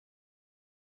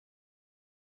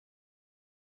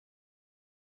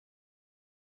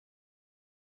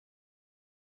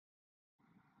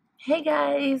Hey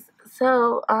guys,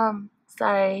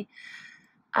 sorry,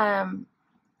 um,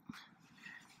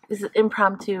 this is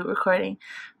impromptu recording,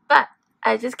 but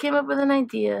I just came up with an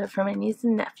idea for my niece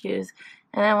and nephews,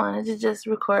 and I wanted to just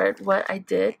record what I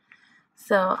did.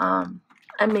 I'm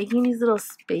making these little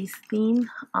space theme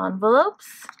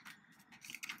envelopes,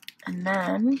 and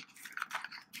then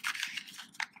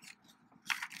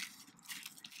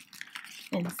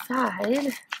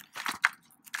inside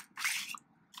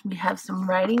we have some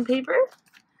writing paper,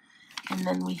 and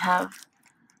then we have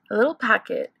a little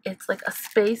packet. It's like a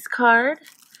space card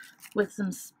with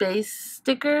some space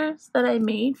stickers that I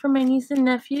made for my niece and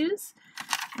nephews,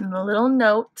 and a little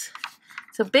note.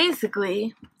 So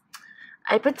basically,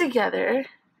 I put together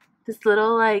this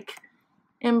little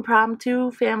impromptu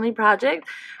family project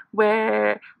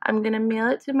where I'm gonna mail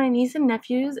it to my niece and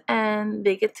nephews, and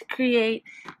they get to create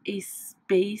a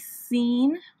space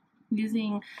scene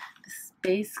using the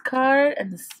space card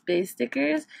and the space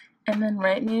stickers, and then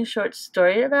write me a short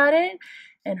story about it,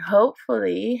 and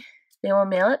hopefully they will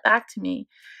mail it back to me,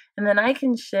 and then I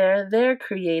can share their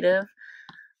creative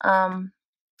um,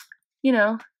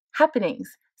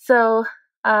 happenings. So,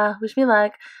 wish me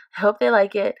luck. I hope they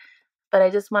like it. But I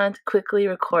just wanted to quickly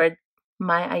record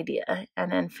my idea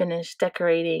and then finish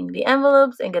decorating the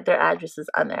envelopes and get their addresses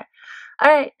on there.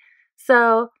 All right.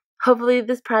 So, hopefully,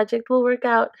 this project will work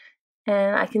out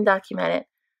and I can document it.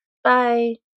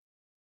 Bye.